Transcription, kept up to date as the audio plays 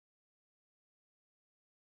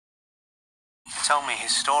tell me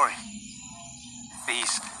his story.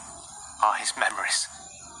 These are his memories.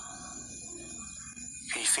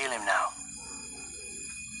 Can you feel him now?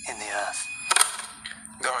 In the earth?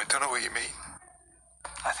 No, I don't know what you mean.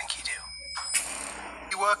 I think you do.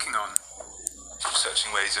 What are you working on?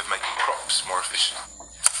 Searching ways of making crops more efficient.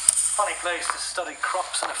 Funny place to study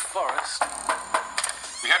crops in a forest.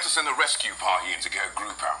 We had to send a rescue party in to get a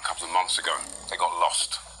group out a couple of months ago. They got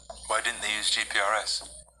lost. Why didn't they use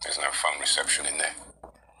GPRS? There's no phone reception in there.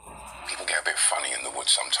 People get a bit funny in the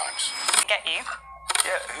woods sometimes. Get you?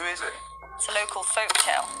 Yeah, who is it? It's a local folk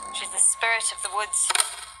tale. She's the spirit of the woods.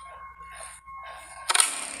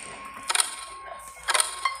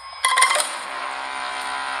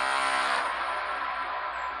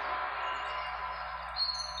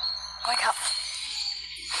 Wake up.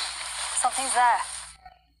 Something's there.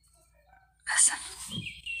 Listen.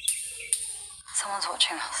 Someone's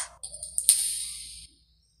watching us.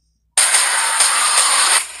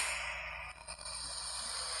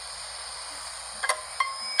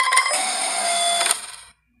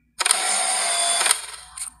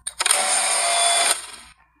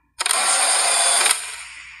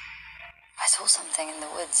 I saw something in the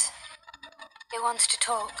woods. It wants to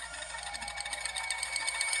talk.